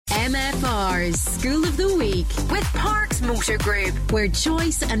MFR's School of the Week with Parks Motor Group, where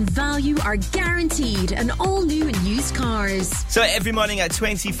choice and value are guaranteed in all new and used cars. So every morning at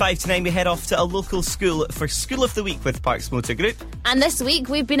 25 to 9 we head off to a local school for School of the Week with Parks Motor Group. And this week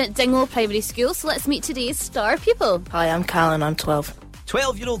we've been at Dingwall Primary School, so let's meet today's star pupil. Hi, I'm Cailean, I'm 12.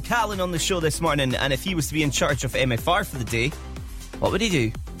 12-year-old Cailean on the show this morning, and if he was to be in charge of MFR for the day, what would he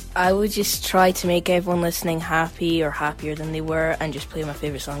do? I would just try to make everyone listening happy or happier than they were and just play my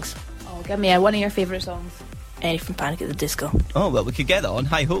favourite songs. Oh, give me one of your favourite songs. Any from Panic at the Disco. Oh, well, we could get that on.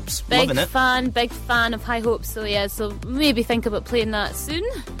 High Hopes. Big Loving fan of High Hopes. So maybe think about playing that soon.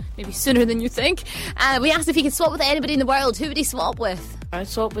 Maybe sooner than you think. We asked if he could swap with anybody in the world. Who would he swap with? I'd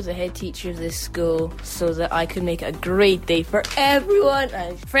swap with the head teacher of this school so that I could make it a great day for everyone.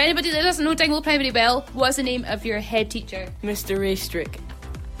 For anybody that doesn't know Dingwall Primary Bell, what's the name of your head teacher? Mr. Raystrick.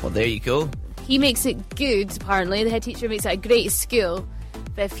 Well, there you go. He makes it good, apparently. The head teacher makes it a great school.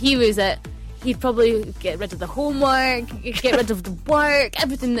 But if he was it, he'd probably get rid of the homework, get rid of the work,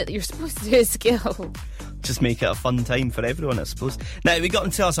 everything that you're supposed to do at school. Just make it a fun time for everyone, I suppose. Now, we got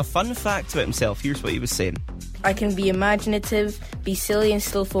him to tell us a fun fact about himself. Here's what he was saying. I can be imaginative, be silly and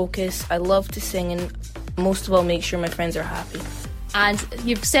still focus. I love to sing and most of all make sure my friends are happy. And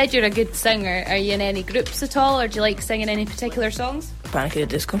you've said you're a good singer. Are you in any groups at all, or do you like singing any particular songs? Panic at the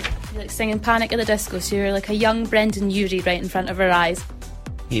Disco. You like singing Panic at the Disco, so you're like a young Brendan Urie right in front of our eyes.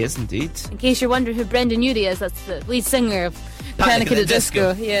 He is indeed. In case you're wondering who Brendan Urie is, that's the lead singer of Panic at the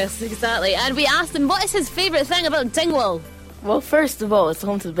Disco. Yes, exactly. And we asked him what is his favourite thing about Dingwall. Well, first of all, it's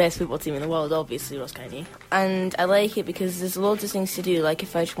home to the best football team in the world, obviously, Ross County. And I like it because there's loads of things to do. Like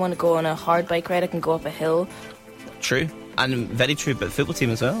if I just want to go on a hard bike ride, I can go up a hill. True. And very true about the football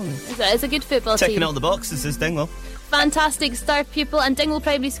team as well. It's a good football team. Ticking all the boxes is Dingwall. Fantastic star pupil, and Dingwall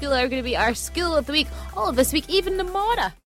Primary School are going to be our School of the Week all of this week, even tomorrow.